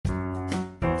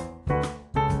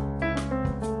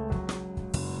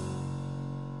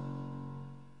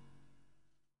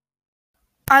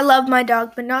I love my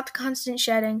dog, but not the constant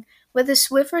shedding. With a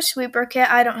Swiffer Sweeper Kit,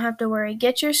 I don't have to worry.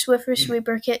 Get your Swiffer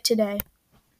Sweeper Kit today.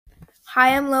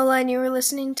 Hi, I'm Lola, and you are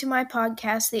listening to my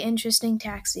podcast, The Interesting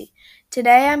Taxi.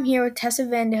 Today, I'm here with Tessa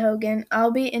Vandehogen.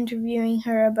 I'll be interviewing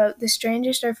her about the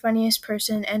strangest or funniest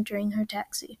person entering her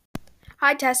taxi.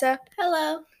 Hi, Tessa.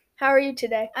 Hello. How are you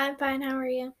today? I'm fine. How are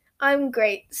you? I'm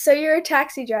great. So you're a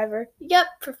taxi driver? Yep,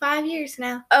 for 5 years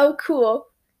now. Oh, cool.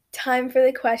 Time for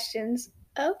the questions.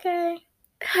 Okay.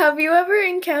 Have you ever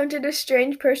encountered a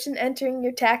strange person entering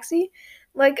your taxi?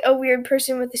 Like a weird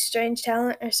person with a strange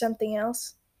talent or something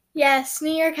else? Yes,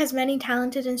 New York has many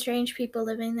talented and strange people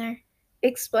living there.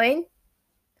 Explain.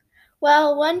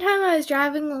 Well, one time I was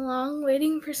driving along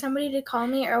waiting for somebody to call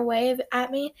me or wave at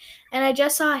me, and I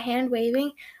just saw a hand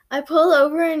waving. I pulled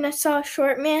over and I saw a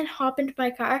short man hop into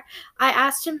my car. I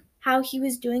asked him how he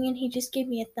was doing, and he just gave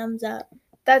me a thumbs up.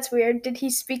 That's weird. Did he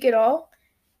speak at all?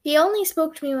 He only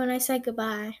spoke to me when I said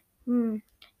goodbye.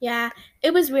 Yeah,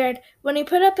 it was weird. When he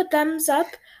put up a thumbs up,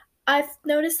 I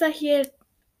noticed that he had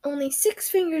only 6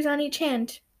 fingers on each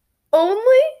hand.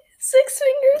 Only 6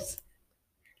 fingers?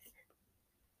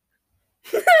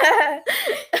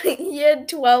 He had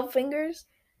 12 fingers?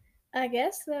 I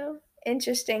guess so.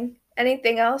 Interesting.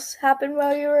 Anything else happen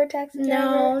while you were a taxi driver?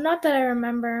 No, not that I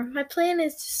remember. My plan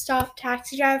is to stop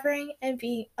taxi driving and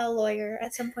be a lawyer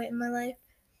at some point in my life.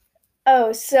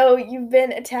 Oh, so you've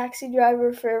been a taxi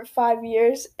driver for 5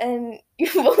 years and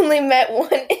you've only met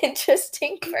one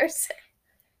interesting person.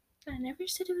 I never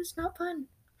said it was not fun.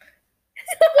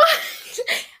 What?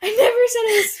 I never said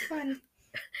it was fun.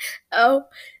 Oh,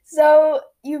 so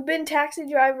you've been taxi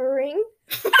drivering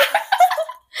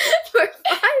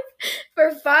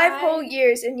for five whole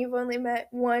years and you've only met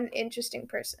one interesting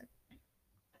person.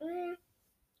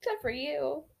 Except for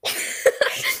you.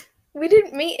 We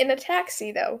didn't meet in a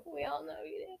taxi, though. We all know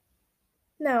you did.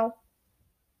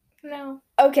 No.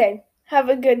 Okay, have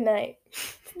a good night.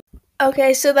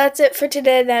 Okay, so that's it for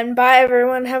today then. Bye,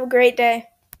 everyone. Have a great day.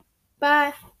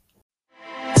 Bye.